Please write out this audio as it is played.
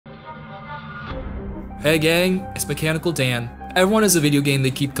Hey gang, it's Mechanical Dan. Everyone has a video game they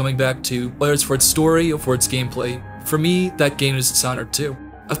keep coming back to, whether it's for its story or for its gameplay. For me, that game is Dishonored 2.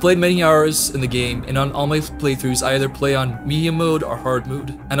 I've played many hours in the game, and on all my playthroughs I either play on medium mode or hard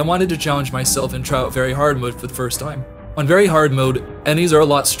mode, and I wanted to challenge myself and try out very hard mode for the first time. On very hard mode, enemies are a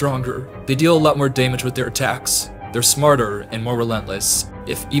lot stronger, they deal a lot more damage with their attacks, they're smarter and more relentless.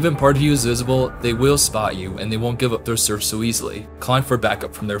 If even part of you is visible, they will spot you and they won't give up their surf so easily, calling for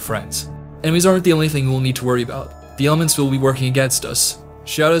backup from their friends. Enemies aren't the only thing we'll need to worry about. The elements will be working against us.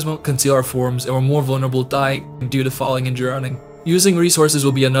 Shadows won't conceal our forms and we're more vulnerable to dying due to falling and drowning. Using resources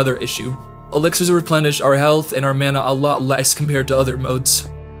will be another issue. Elixirs replenish our health and our mana a lot less compared to other modes.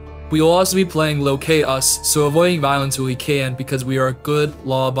 We will also be playing low chaos, so avoiding violence when we can because we are a good,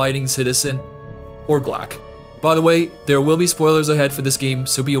 law-abiding citizen. Or black. By the way, there will be spoilers ahead for this game,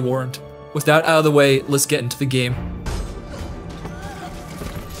 so be warned. With that out of the way, let's get into the game.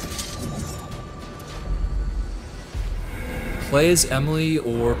 Play as Emily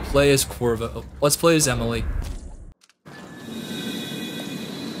or play as Corvo? Let's play as Emily.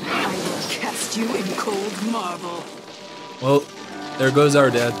 I will cast you in cold marble. Well, there goes our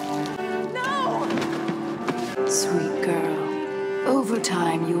dad. No! Sweet girl, over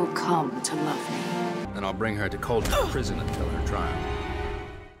time you will come to love me. Then I'll bring her to Cauldron prison until her trial.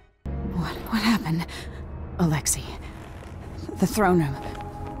 What happened? Alexei. The throne room.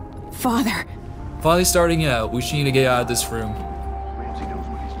 Father. Finally starting out, we should need to get out of this room. Ramsey knows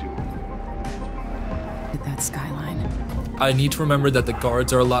what he's doing. With that skyline. I need to remember that the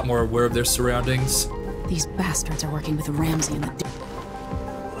guards are a lot more aware of their surroundings. These bastards are working with Ramsey and the...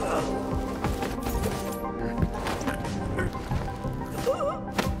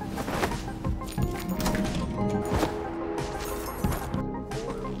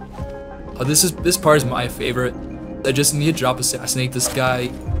 Oh, this part is my favorite. I just need to drop assassinate this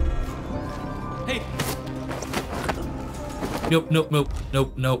guy. Hey. Nope. We're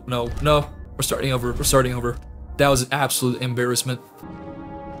starting over. That was an absolute embarrassment.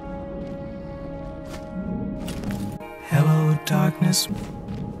 Hello, darkness.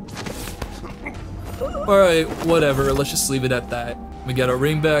 Alright, whatever, let's just leave it at that. We got our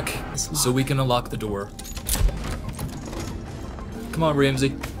ring back, so we can unlock the door. Come on,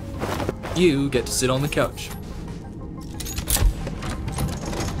 Ramsey. You get to sit on the couch.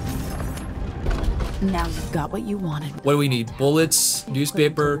 Now you've got what you wanted. What do we need? Bullets,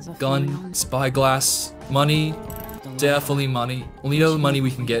 newspaper, gun, spyglass, money. Definitely money. We'll need all the money we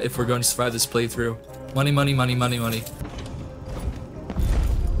can get if we're going to survive this playthrough. Money.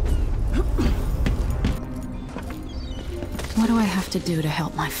 What do I have to do to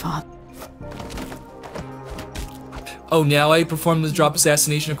help my father? Oh, now I performed the drop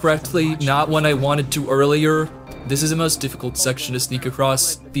assassination correctly, not when I wanted to earlier. This is the most difficult section to sneak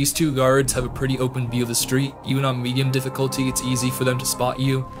across. These two guards have a pretty open view of the street. Even on medium difficulty, it's easy for them to spot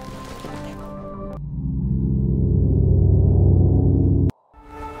you.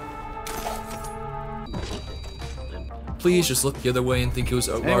 Please just look the other way and think it was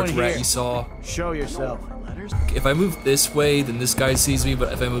a large rat you saw. Show yourself. If I move this way, then this guy sees me,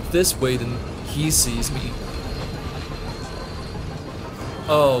 but if I move this way, then he sees me.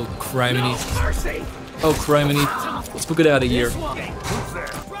 Oh, criminy. Oh, criminy. Let's book it out of here.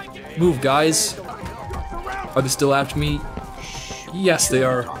 Move, guys. Are they still after me? Yes, they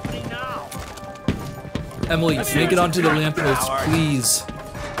are. Emily, make it onto the lamppost, please.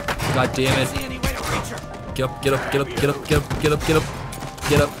 God damn it. Get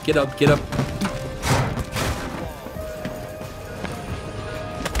up.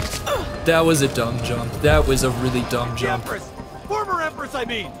 That was a dumb jump. That was a really dumb jump. Former Empress, I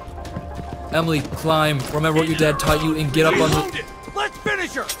mean. Emily, climb. Remember what your dad taught you and get up on the... Let's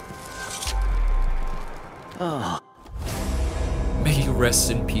finish her. May you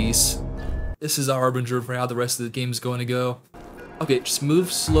rest in peace. This is our harbinger for how the rest of the game is going to go. Okay, just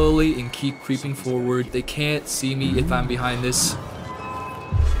move slowly and keep creeping forward. They can't see me if I'm behind this.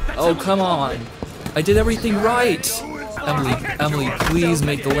 Oh, come on. I did everything right. Emily, please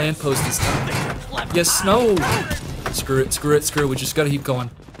make the lamppost this time. Yes, no. Screw it. We just gotta keep going.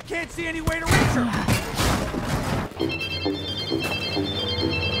 Can't see any way to reach her.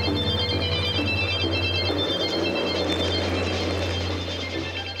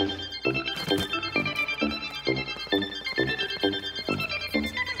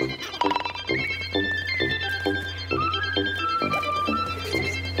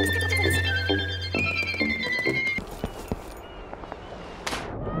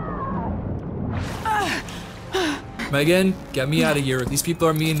 Megan, get me out of here. These people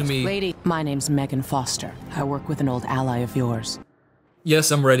are mean to me. Lady, my name's Megan Foster. I work with an old ally of yours.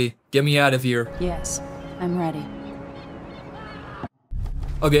 Yes, I'm ready. Get me out of here. Yes, I'm ready.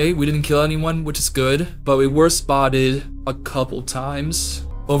 Okay, we didn't kill anyone, which is good, but we were spotted a couple times.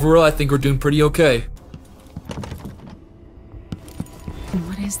 Overall, I think we're doing pretty okay.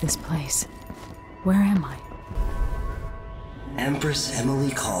 What is this place? Where am I? Empress Emily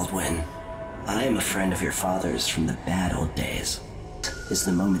Caldwin. I am a friend of your father's from the bad old days. This is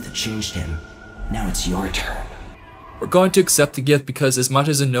the moment that changed him. Now it's your turn. We're going to accept the gift because as much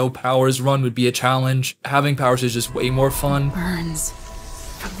as a no powers run would be a challenge, having powers is just way more fun. Burns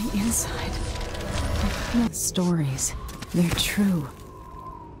from the inside. I feel the stories. They're true.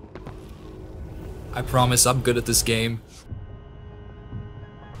 I promise I'm good at this game.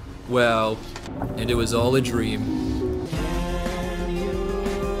 Well, and it was all a dream.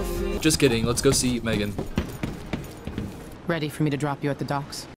 Just kidding, let's go see Megan. Ready for me to drop you at the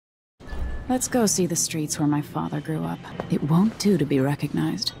docks? Let's go see the streets where my father grew up. It won't do to be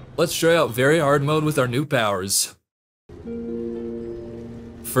recognized. Let's try out very hard mode with our new powers.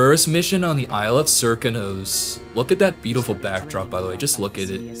 First mission on the Isle of Serkanos. Look at that beautiful backdrop, by the way, just look at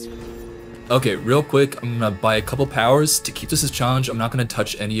it. Okay, real quick, I'm gonna buy a couple powers. To keep this as a challenge, I'm not gonna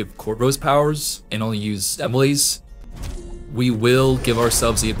touch any of Corvo's powers and only use Emily's. We will give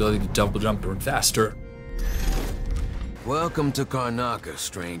ourselves the ability to double jump and faster. Welcome to Karnaca,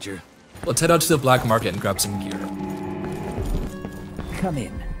 stranger. Let's head out to the black market and grab some gear. Come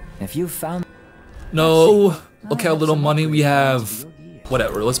in. If you found... No! Look how little money we have.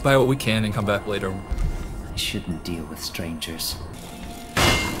 Whatever, let's buy what we can and come back later. I shouldn't deal with strangers.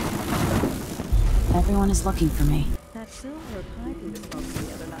 Everyone is looking for me. That silver pipe you spoke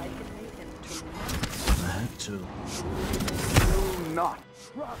the other night can make him too. I had to. Do not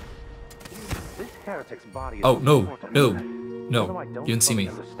trust. This heretic's body is Oh, no, important. no, Although no, I don't you didn't see fully me.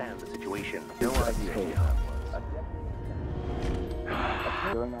 understand the situation. No idea.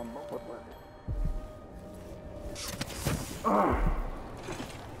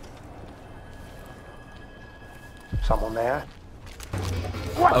 Someone there?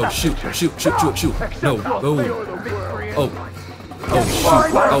 Oh shoot, shoot, shoot, shoot, shoot. No, no. Oh. Oh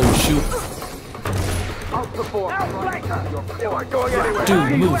shoot, oh shoot.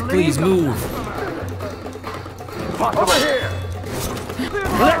 Dude, move, please move. Over here!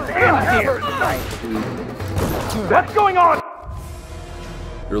 Let's end here! What's going on?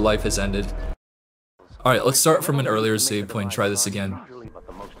 Your life has ended. Alright, let's start from an earlier save point and try this again.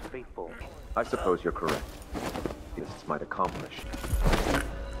 I suppose you're correct. This is might accomplished.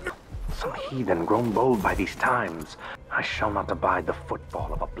 Some heathen grown bold by these times. I shall not abide the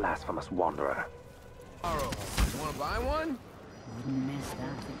football of a blasphemous wanderer. You wanna buy one?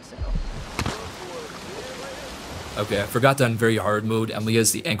 Okay, I forgot that in very hard mode, Emily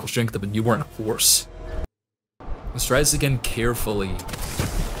has the ankle strength of a newborn horse. Let's try this again carefully.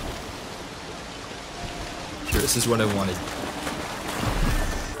 Here, this is what I wanted.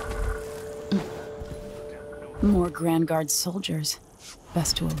 More Grand Guard soldiers.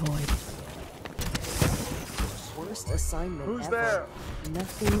 Best to avoid. Worst assignment Who's ever. there?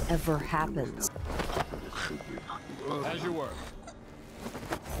 Nothing ever happens. How's your work?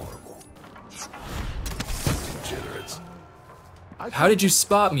 How did you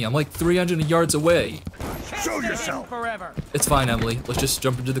spot me? I'm like 300 yards away. Show yourself! Forever! It's fine, Emily. Let's just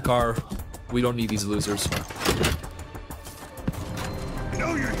jump into the car. We don't need these losers. I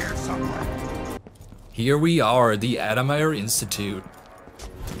know you're here somewhere. Here we are, the Addermire Institute.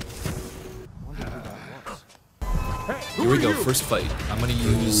 Here we go, first fight. I'm gonna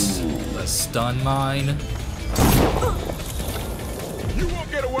use a stun mine. You won't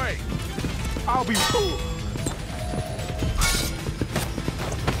get away! I'll be fooled!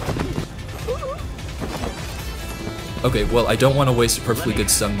 Okay, well, I don't want to waste a perfectly good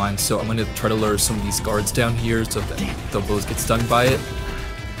stun mine, so I'm gonna try to lure some of these guards down here so that they'll both get stunned by it.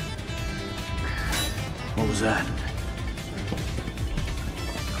 What was that?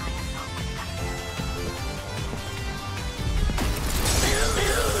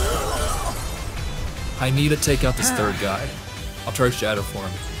 I need to take out this third guy. I'll try Shadow for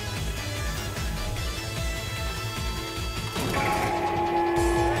him.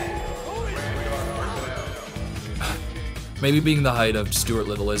 Maybe being the height of Stuart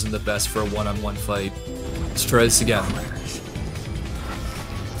Little isn't the best for a one-on-one fight. Let's try this again.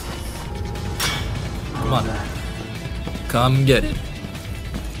 Come on. Come get it.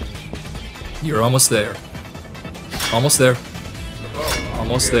 You're almost there. Almost there.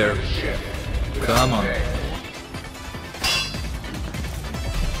 Almost there. Come on.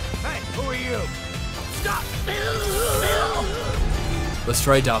 Hey, who are you? Stop! Let's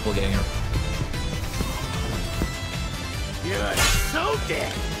try Doppelganger. You're so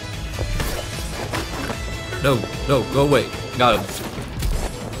dead. No, no, go away. Got him.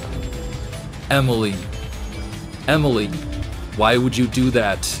 Emily. Emily. Why would you do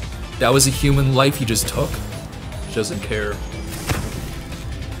that? That was a human life you just took. She doesn't care. Is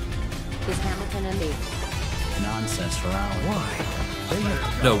Hamilton and me? Nonsense for hours. Why?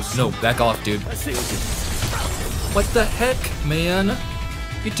 No, no, back off, dude. What the heck, man?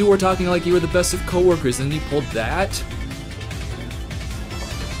 You two were talking like you were the best of co-workers, and you pulled that?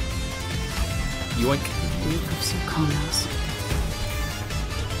 Yoink. Week of Circonos.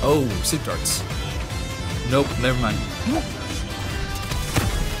 Oh, soup darts. Nope, never mind.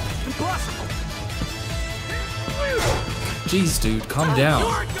 Jeez, dude, calm down.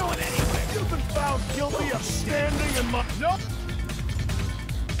 You've been found guilty of standing in my... Nope.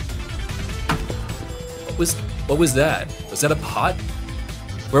 What was that? Was that a pot?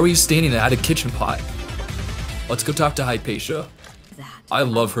 Where were you standing at? A kitchen pot. Let's go talk to Hypatia. I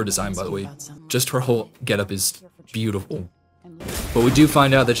love her design, by the way. Just her whole getup is beautiful. But we do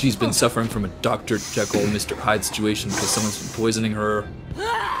find out that she's been suffering from a Dr. Jekyll, Mr. Hyde situation because someone's been poisoning her.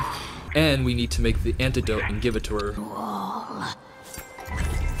 And we need to make the antidote and give it to her.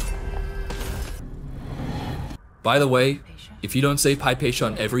 By the way, if you don't save Hypatia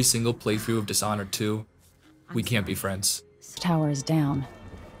on every single playthrough of Dishonored 2, we can't be friends. This tower is down.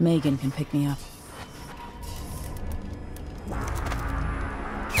 Megan can pick me up.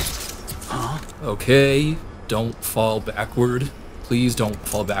 Okay, don't fall backward. Please don't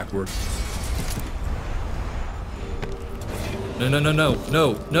fall backward. No, no, no, no,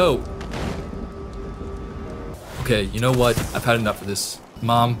 no, no. Okay, you know what? I've had enough of this.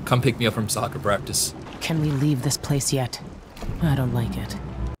 Mom, come pick me up from soccer practice. Can we leave this place yet? I don't like it.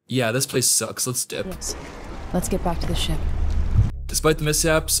 Yeah, this place sucks. Let's dip. Yes. Let's get back to the ship. Despite the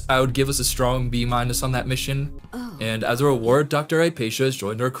mishaps, I would give us a strong B- on that mission. And as a reward, Dr. Hypatia has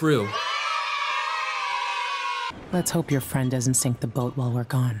joined our crew. Let's hope your friend doesn't sink the boat while we're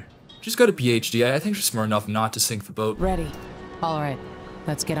gone. She's got a PhD. I think she's smart enough not to sink the boat. Ready. All right,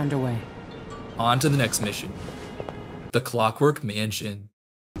 let's get underway. On to the next mission. The Clockwork Mansion.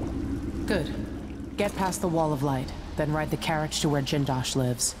 Good. Get past the wall of light, then ride the carriage to where Jindosh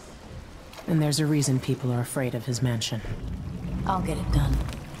lives. And there's a reason people are afraid of his mansion. I'll get it done.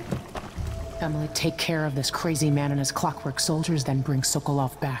 Emily, take care of this crazy man and his clockwork soldiers, then bring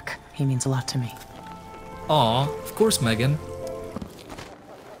Sokolov back. He means a lot to me. Aw, of course, Megan.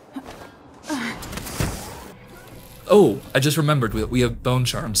 Oh, I just remembered we have bone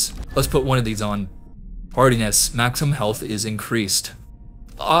charms. Let's put one of these on. Hardiness, maximum health is increased.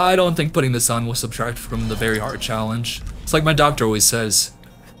 I don't think putting this on will subtract from the very hard challenge. It's like my doctor always says,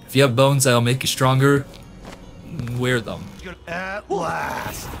 if you have bones that'll make you stronger, wear them. At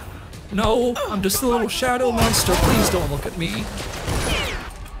last. No, I'm just a little shadow monster. Please don't look at me.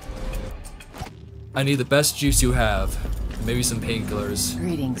 I need the best juice you have. Maybe some painkillers.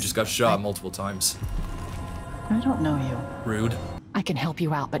 Greetings. I just got shot multiple times. I don't know you. Rude. I can help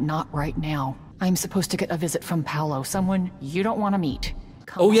you out, but not right now. I'm supposed to get a visit from Paolo, someone you don't want to meet.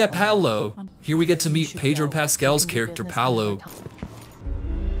 Oh yeah, Paolo. Here we get to meet Pedro Pascal's character, Paolo.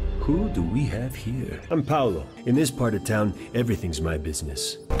 Who do we have here? I'm Paolo. In this part of town, everything's my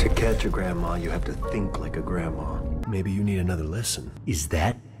business. To catch a grandma, you have to think like a grandma. Maybe you need another lesson. Is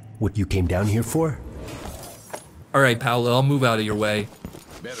that what you came down here for? Alright, Paolo, I'll move out of your way.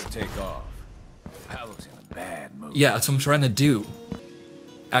 Better take off. Paolo's in a bad mood. Yeah, that's what I'm trying to do.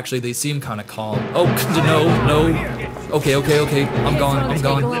 Actually, they seem kind of calm. Oh, no, no. Okay, okay, okay. I'm gone, I'm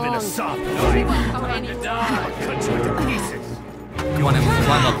gone. Living a soft life. Cut you into pieces. Come on, Emily,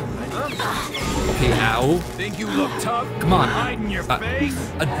 climb up. Okay, ow. Think you look tough? Come on. Hide in your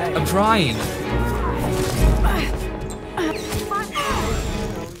face. I'm trying.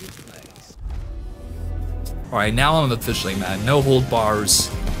 Alright, now I'm officially mad. No hold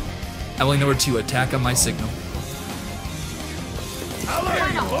bars. Emily number 2, attack on my signal.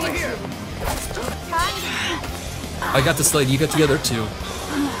 Over here. I got this lady, you got the other 2.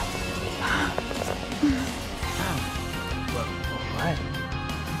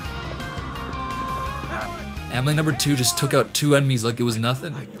 Emily number 2 just took out 2 enemies like it was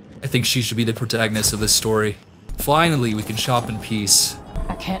nothing. I think she should be the protagonist of this story. Finally, we can shop in peace.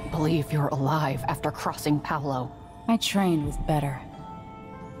 I can't believe you're alive after crossing Paolo. I trained with better.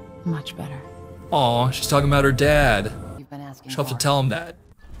 Much better. Aw, she's talking about her dad. You've been asking She'll have to for it. tell him that.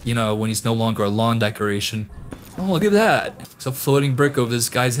 You know, when he's no longer a lawn decoration. Oh, look at that. It's a floating brick over this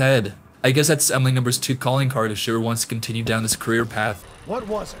guy's head. I guess that's Emily number 2 calling card if she ever wants to continue down this career path. What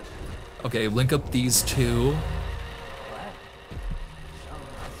was it? Okay, link up these 2.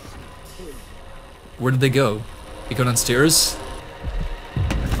 Where did they go? They go downstairs?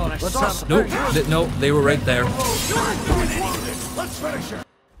 Nope, no, they were right there. Let's finish her.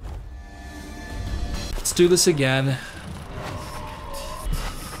 Let's do this again.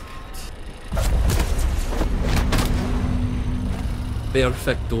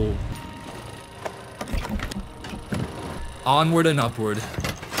 Perfecto. Onward and upward.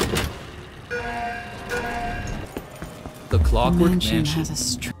 The Clockwork Mansion.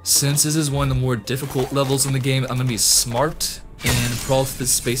 Since this is one of the more difficult levels in the game, I'm gonna be smart and crawl through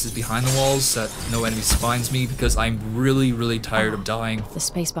the spaces behind the walls so that no enemy finds me because I'm really, really tired of dying. The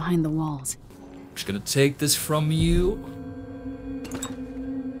space behind the walls. I'm just gonna take this from you.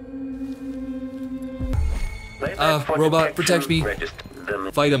 Robot, protect me.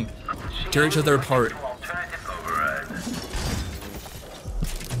 Fight him. Tear each other apart.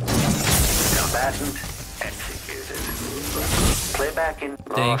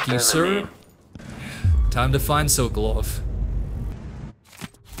 Thank you, sir. Time to find Sokolov.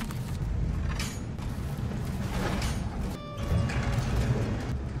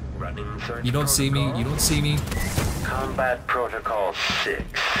 You don't see me, you don't see me. Combat Protocol 6.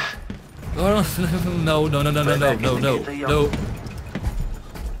 Oh, no.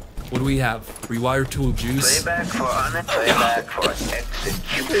 What do we have? Rewire tool juice. Playback for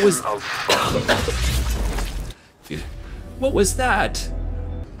execution of What was that?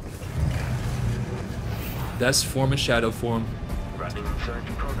 That's form and shadow form. running search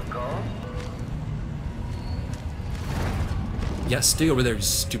protocol. Yeah, stay over there, you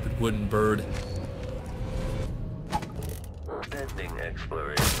stupid wooden bird. Pending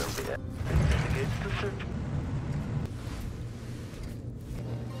exploration of the investigates the search.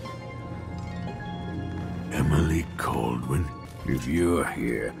 Emily Caldwin, if you're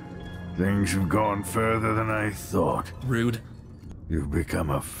here, things have gone further than I thought. Rude. You've become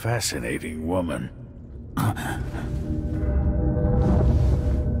a fascinating woman.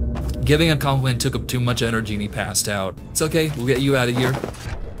 Giving a compliment took up too much energy and he passed out. It's okay, we'll get you out of here.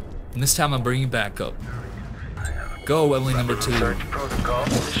 And this time I'm bringing you back up. Go, Emily number 2.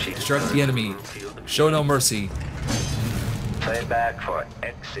 Distract the enemy. Show no mercy. Playback for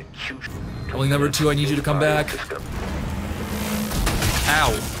execution. Emily number 2, I need you to come back.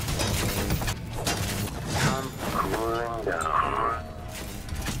 Ow.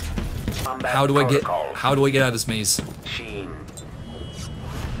 How do I get out of this maze?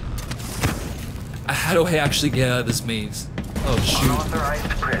 How do I actually get out of this maze? Oh shoot.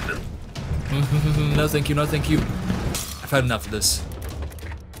 No thank you, no thank you. I've had enough of this.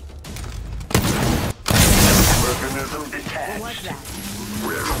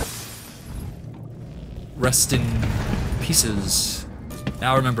 Rest in pieces.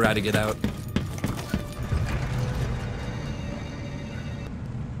 Now I remember how to get out.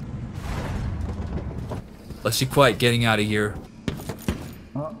 Let's be quiet getting out of here.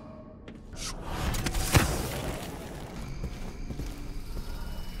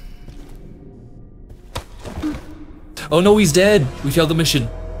 Oh no, he's dead! We failed the mission.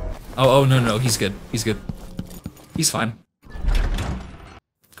 Oh no, he's good. He's good. He's fine.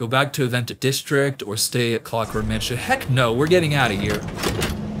 Go back to Event District or stay at Clockwork Mansion. Heck no, we're getting out of here.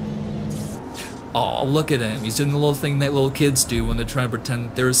 Oh, look at him. He's doing the little thing that little kids do when they're trying to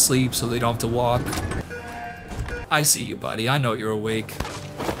pretend they're asleep so they don't have to walk. I see you, buddy. I know you're awake.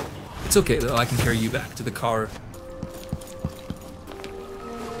 It's okay though, I can carry you back to the car.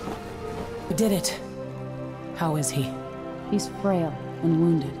 We did it. How is he? He's frail and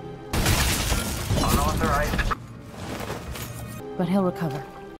wounded. Unauthorized. But he'll recover.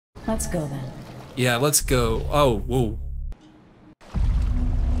 Let's go then. Yeah, let's go. Oh, whoa.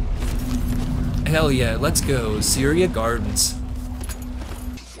 Hell yeah, let's go. Syria Gardens.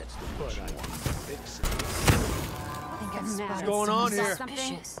 What's going on here?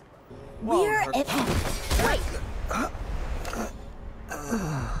 We're at... Wait!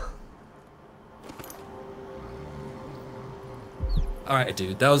 Alright,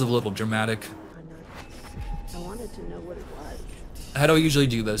 dude, that was a little dramatic. I wanted to know what it was. How do I usually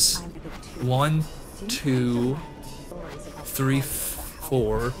do this? 1, 2, 3,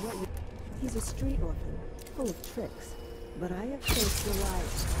 4. He's a street orphan, full of tricks, but I have faced the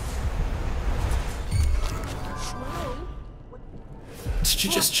light. Did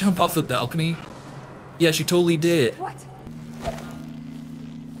you just jump off the balcony? Yeah, she totally did. What?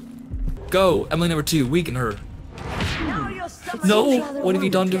 Go, Emily number 2, weaken her. No! What have you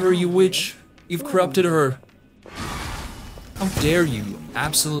done to her, you witch? You've corrupted her. How dare you?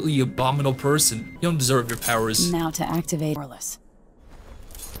 Absolutely abominable person. You don't deserve your powers. Now to activate Orless.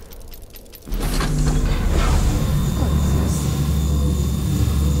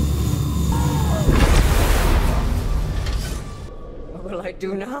 Well, I I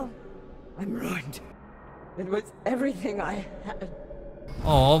do now? I'm ruined. It was everything I had.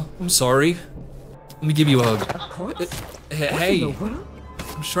 Aw, I'm sorry. Let me give you a hug. Of course. Hey, I'm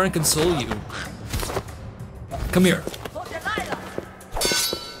just trying to console you. Come here. For Delilah!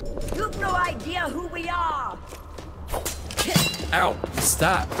 You've no idea who we are! Ow,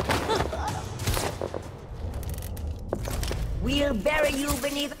 stop. We'll bury you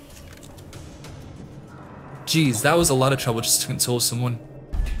beneath... Jeez, that was a lot of trouble just to console someone.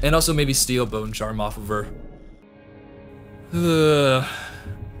 And also maybe steal Bone Charm off of her.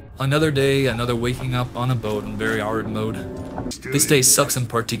 Another day, another waking up on a boat in very hard mode. This day sucks in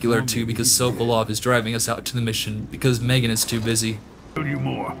particular too because Sokolov is driving us out to the mission because Megan is too busy. Tell you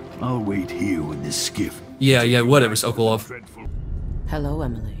more. I'll wait here with this skiff. Yeah, whatever, Sokolov. Hello,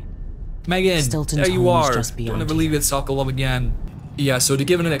 Emily. Megan, Stilton's there you home is are. just beyond Don't ever leave it, Sokolov again. Yeah, so to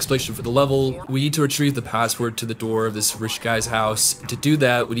give an explanation for the level, we need to retrieve the password to the door of this rich guy's house. To do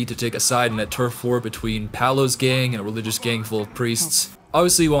that, we need to take a side in a turf war between Paolo's gang and a religious gang full of priests.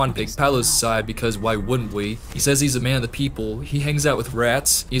 Obviously we want to pick Paolo's side because why wouldn't we? He says he's a man of the people, he hangs out with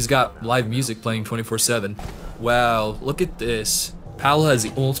rats, he's got live music playing 24/7. Wow, look at this. Paolo has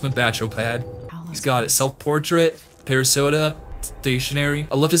the ultimate bachelor pad. He's got a self-portrait, pair of soda, stationery.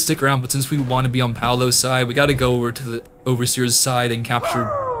 I'd love to stick around, but since we want to be on Paolo's side, we gotta go over to the Overseer's side and capture...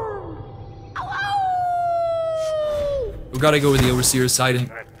 We gotta go to the Overseer's side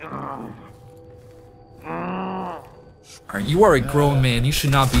and... Alright, you are a grown man, you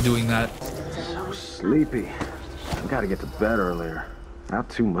should not be doing that. So sleepy. I gotta get to bed earlier. Not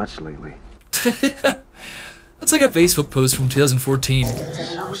too much lately. That's like a Facebook post from 2014.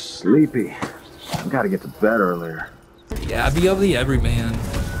 So sleepy. I gotta get to bed earlier. Yeah, be of the everyman.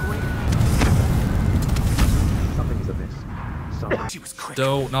 Something's amiss.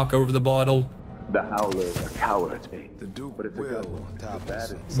 Don't knock over the bottle. The Howlers are cowards, but it's a good one.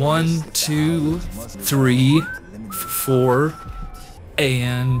 1, 2, 3, 4,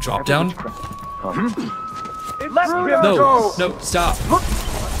 and drop down. No, stop.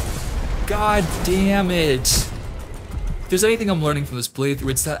 God damn it. If there's anything I'm learning from this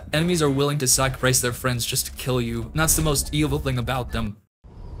playthrough, it's that enemies are willing to sacrifice their friends just to kill you. And that's the most evil thing about them.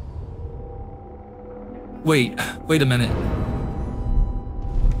 Wait a minute.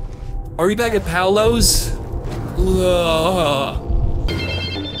 Are we back at Paolo's? Ugh.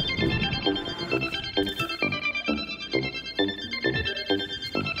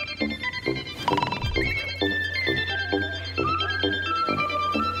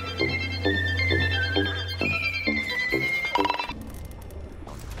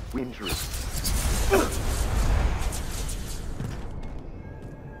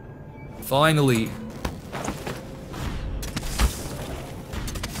 Finally.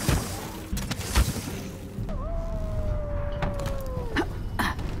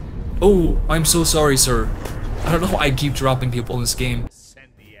 Oh, I'm so sorry, sir. I don't know why I keep dropping people in this game.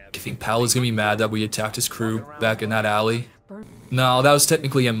 Do you think Paolo's gonna be mad that we attacked his crew back in that alley? No, that was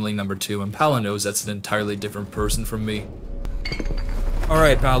technically Emily number 2, and Paolo knows that's an entirely different person from me.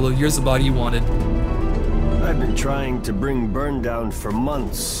 Alright, Paolo, here's the body you wanted. I've been trying to bring Burn down for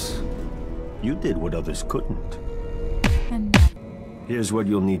months. You did what others couldn't. Here's what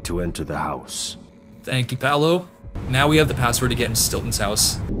you'll need to enter the house. Thank you, Paolo. Now we have the password to get into Stilton's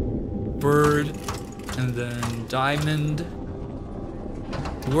house. Bird, and then diamond.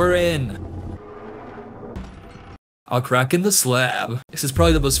 We're in. I'll crack in the slab. This is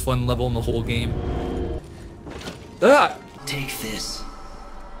probably the most fun level in the whole game. Ah! Take this.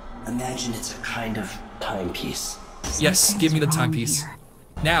 Imagine it's a kind of timepiece. Yes, give me the timepiece.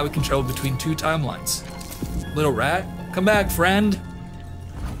 Now we can travel between 2 timelines. Little rat, come back, friend.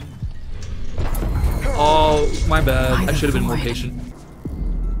 Oh, my bad. I should have been more patient.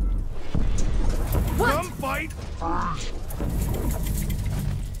 Come fight!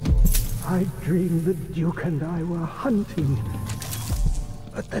 I dreamed the Duke and I were hunting,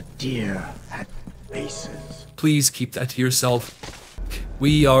 but the deer had faces. Please keep that to yourself.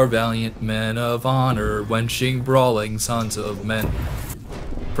 We are valiant men of honor, wenching, brawling sons of men.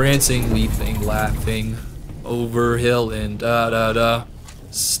 Prancing, leaping, laughing, over hill and da-da-da.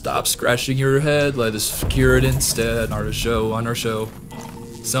 Stop scratching your head, let us cure it instead on our show.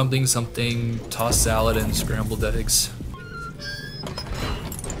 Something, something, tossed salad and scrambled eggs.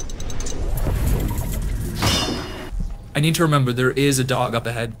 I need to remember there is a dog up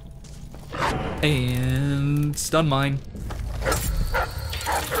ahead. And stun mine.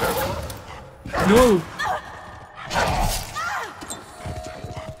 No!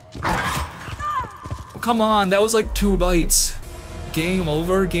 Come on, that was like 2 bites. Game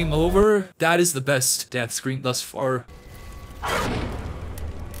over, game over. That is the best death screen thus far.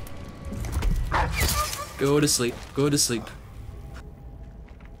 Go to sleep. Go to sleep.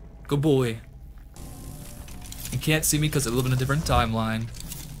 Good boy. You can't see me because I live in a different timeline.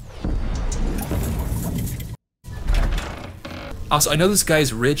 Also, I know this guy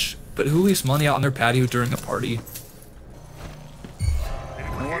is rich, but who leaves money out on their patio during a party?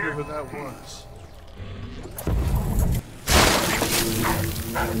 I wonder who that was.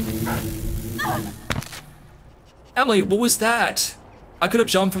 Emily, what was that? I could have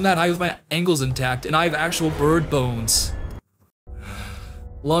jumped from that high with my ankles intact, and I have actual bird bones.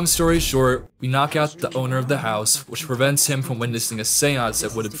 Long story short, we knock out the owner of the house, which prevents him from witnessing a seance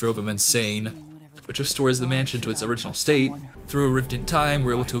that would have drove him insane, which restores the mansion to its original state. Through a rift in time,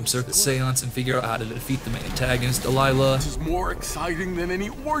 we're able to observe the seance and figure out how to defeat the main antagonist, Delilah. This is more exciting than any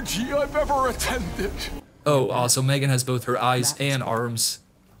orgy I've ever attended. Oh, also Megan has both her eyes and arms.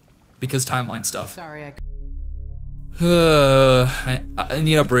 Because timeline stuff. Sorry, I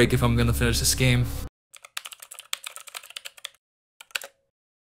need a break if I'm gonna finish this game.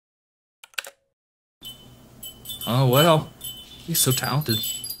 Oh well, he's so talented.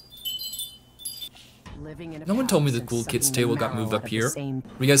 No one told me the cool kids table got moved up here. What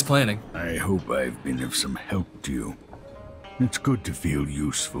are you guys planning? I hope I've been of some help to you. It's good to feel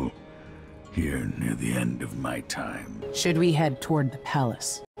useful here near the end of my time. Should we head toward the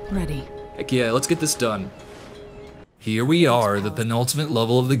palace? Ready. Heck yeah, let's get this done. Here we are, the penultimate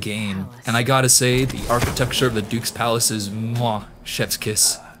level of the game, and I gotta say, the architecture of the Duke's Palace is mwah, chef's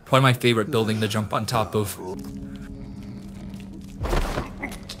kiss. Probably my favorite building to jump on top of.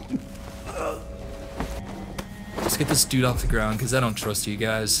 Let's get this dude off the ground, because I don't trust you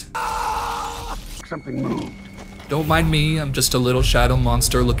guys. Something moved. Don't mind me, I'm just a little shadow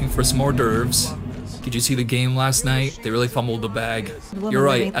monster looking for some hors d'oeuvres. Did you see the game last night? They really fumbled the bag. You're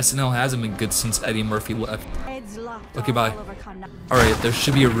right, SNL hasn't been good since Eddie Murphy left. Okay, bye. Alright, there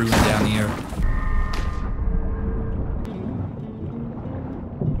should be a room down here.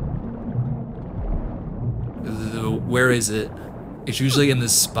 Where is it? It's usually in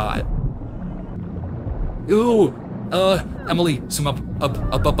this spot. Ooh! Emily, zoom up.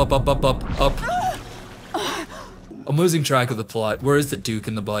 I'm losing track of the plot. Where is the Duke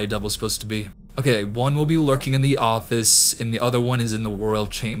and the Bloody Devil supposed to be? Okay, one will be lurking in the office, and the other one is in the royal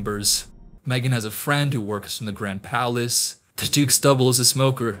chambers. Megan has a friend who works in the Grand Palace. The Duke's double is a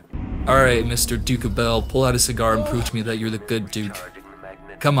smoker. Alright, Mr. Duke of Bell, pull out a cigar and prove to me that you're the good Duke.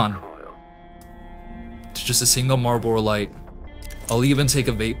 Come on. It's just a single Marlboro Light. I'll even take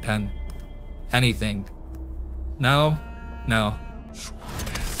a vape pen. Anything. No? No.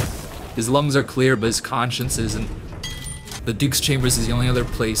 His lungs are clear, but his conscience isn't. The Duke's chambers is the only other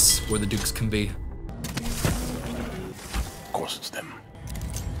place where the Dukes can be. Of course it's them.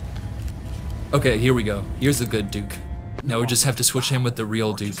 Okay, here we go. Here's the good Duke. Now we just have to switch him with the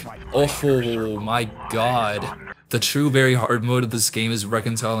real Duke. Oh my god. The true very hard mode of this game is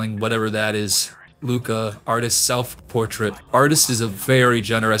reconciling whatever that is. Luca, artist self-portrait. Artist is a very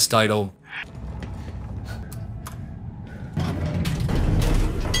generous title.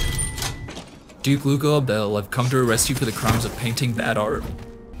 Duke Luca Bell, I've come to arrest you for the crimes of painting bad art.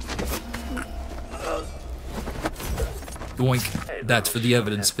 Doink. That's for the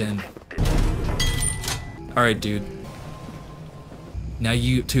evidence bin. Alright, dude. Now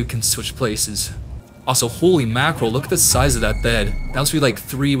you two can switch places. Also, holy mackerel, look at the size of that bed. That must be like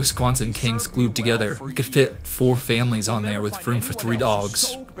 3 Wisconsin Kings glued together. We could fit 4 families on there with room for 3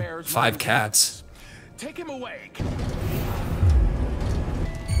 dogs. 5 cats. Take him away.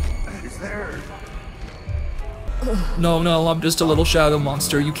 Is there... No, I'm just a little shadow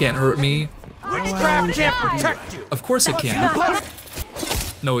monster. You can't hurt me. Witchcraft can't protect you. Of course it can.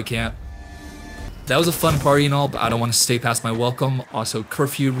 No, it can't. That was a fun party and all, but I don't want to stay past my welcome. Also,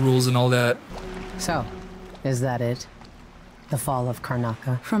 curfew rules and all that. So, is that it? The fall of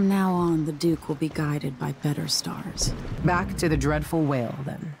Karnaca? From now on, the Duke will be guided by better stars. Back to the dreadful whale,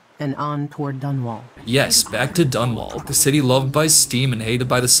 then, and on toward Dunwall. Yes, back to Dunwall, the city loved by steam and hated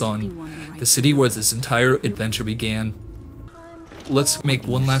by the sun. The city where this entire adventure began. Let's make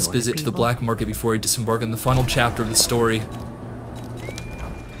one last visit to the black market before we disembark on the final chapter of the story.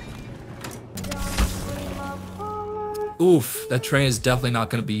 Oof, that train is definitely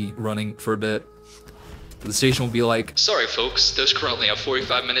not going to be running for a bit. The station will be like, sorry folks, there's currently a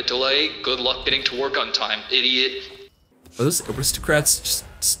 45-minute delay. Good luck getting to work on time, idiot. Are those aristocrats just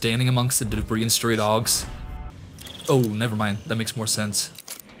standing amongst the debris and stray dogs? Oh, never mind. That makes more sense.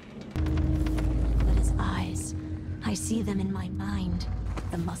 But his eyes, I see them in my mind.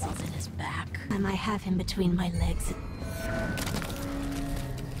 The muscles in his back. And I have him between my legs.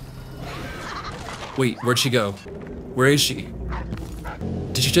 Wait, where'd she go? Where is she?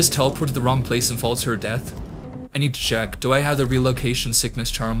 Did Did she just teleport to the wrong place and fall to her death? I need to check. Do I have the relocation sickness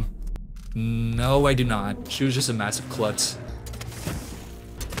charm? No, I do not. She was just a massive klutz.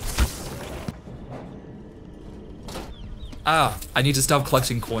 Ah, I need to stop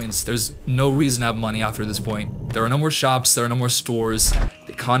collecting coins. There's no reason to have money after this point. There are no more shops, there are no more stores.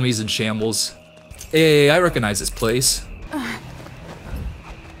 The economy's in shambles. Hey, I recognize this place.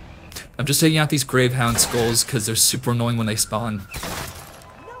 I'm just taking out these Gravehound skulls because they're super annoying when they spawn.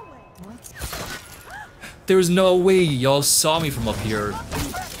 There's no way y'all saw me from up here.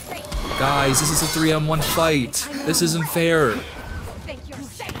 Guys, this is a 3-on-1 fight. This isn't fair.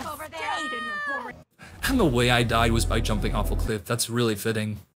 And the way I died was by jumping off a cliff. That's really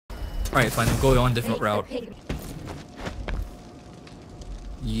fitting. Alright, fine, I'm going on a different route.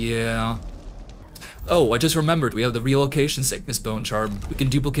 Yeah. Oh, I just remembered, we have the relocation sickness bone charm. We can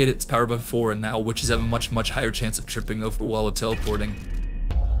duplicate its power by 4 now, which is have a much higher chance of tripping over while teleporting.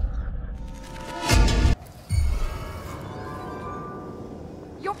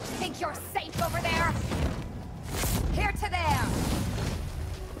 You think you're safe over there? Here to there.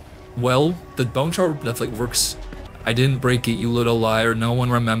 Well, the bone charm definitely works. I didn't break it, you little liar. No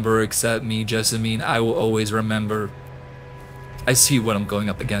one remember except me, Jessamine. I will always remember. I see what I'm going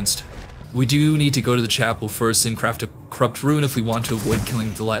up against. We do need to go to the chapel first and craft a corrupt rune if we want to avoid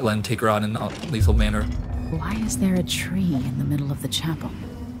killing Delilah and take her out in a lethal manner. Why is there a tree in the middle of the chapel?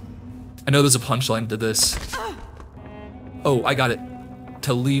 I know there's a punchline to this. Oh, I got it.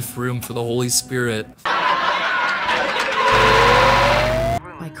 To leave room for the Holy Spirit.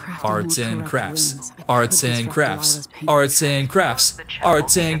 Arts and crafts. Arts and crafts. Arts and crafts.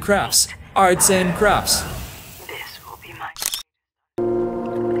 Arts and crafts. Arts and crafts.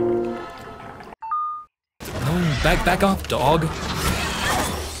 No, back off, dog.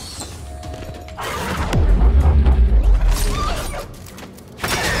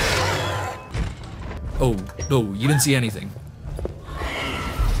 Oh, no, you didn't see anything.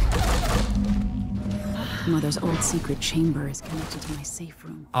 Mother's old secret chamber is connected to my safe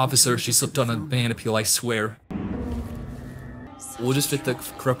room. Officer, she slipped on a ban appeal, I swear. We'll just fit the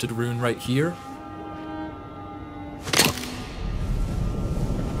corrupted rune right here.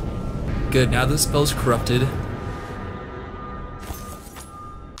 Good, now the spell's corrupted.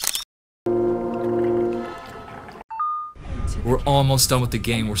 We're almost done with the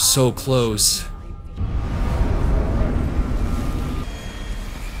game, we're so close.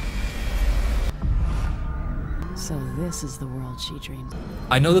 So this is the world she dreamed.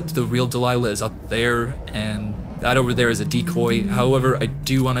 I know that the real Delilah is up there, and that over there is a decoy. However, I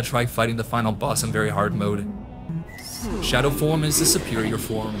do want to try fighting the final boss in very hard mode. Shadow form is the superior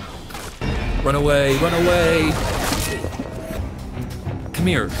form. Run away, run away! Come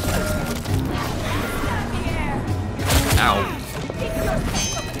here. Ow.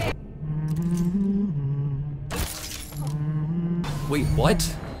 Wait,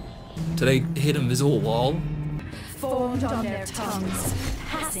 what? Did I hit an invisible wall? Formed on their tongues,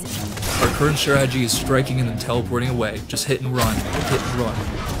 passing. Our current strategy is striking and then teleporting away. Just hit and run. Hit and run.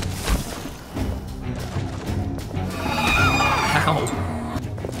 Ow.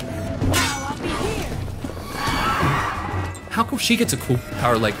 How come she gets a cool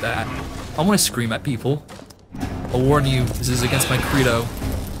power like that? I want to scream at people. I'll warn you, this is against my credo.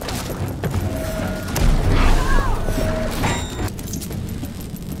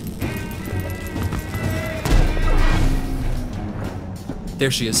 There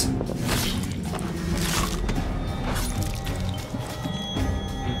she is.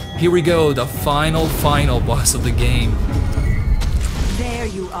 Here we go, the final boss of the game. There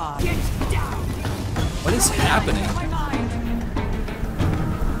you are. Get down. What is happening?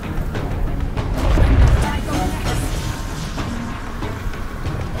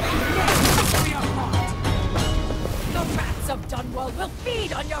 The rats of Dunwall will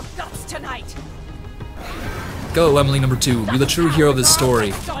feed on your guts tonight. Go, Emily number 2. You're the true hero of this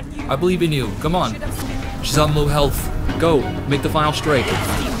story. I believe in you. Come on. She's on low health. Go, make the final strike.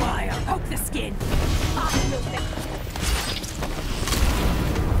 Poke the skin.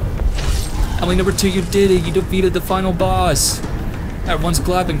 Emily number 2, you did it. You defeated the final boss. Everyone's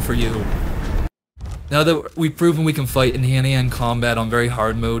clapping for you. Now that we've proven we can fight in hand-to-hand combat on very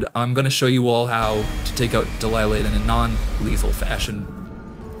hard mode, I'm going to show you all how to take out Delilah in a non-lethal fashion.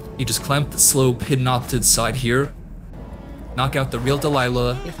 You just climb the slope hidden off to the side here, knock out the real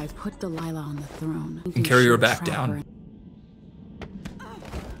Delilah, If I put Delilah on the throne, and carry her back down.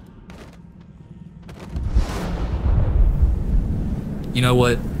 You know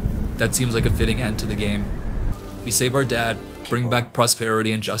what? That seems like a fitting end to the game. We save our dad, bring back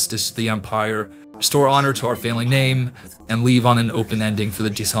prosperity and justice to the Empire, restore honor to our family name, and leave on an open ending for the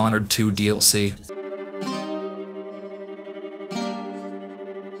Dishonored 2 DLC.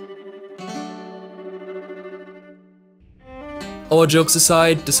 All jokes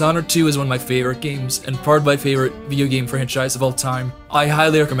aside, Dishonored 2 is one of my favorite games, and part of my favorite video game franchise of all time. I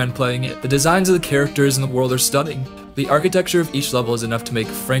highly recommend playing it. The designs of the characters in the world are stunning. The architecture of each level is enough to make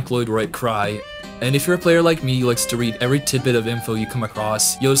Frank Lloyd Wright cry. And if you're a player like me who likes to read every tidbit of info you come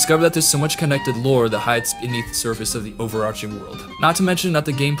across, you'll discover that there's so much connected lore that hides beneath the surface of the overarching world. Not to mention that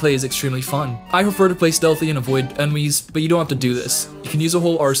the gameplay is extremely fun. I prefer to play stealthy and avoid enemies, but you don't have to do this. You can use a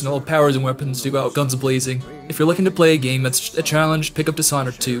whole arsenal of powers and weapons to go out guns blazing. If you're looking to play a game that's a challenge, pick up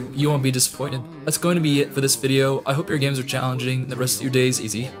Dishonored 2. You won't be disappointed. That's going to be it for this video. I hope your games are challenging and the rest of your day is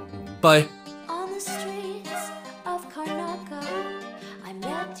easy. Bye. On the streets of Karnaca, I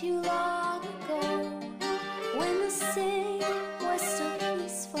met you long ago, when the sea was so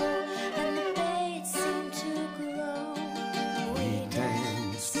peaceful and the bay seemed to glow. We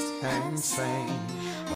danced and sang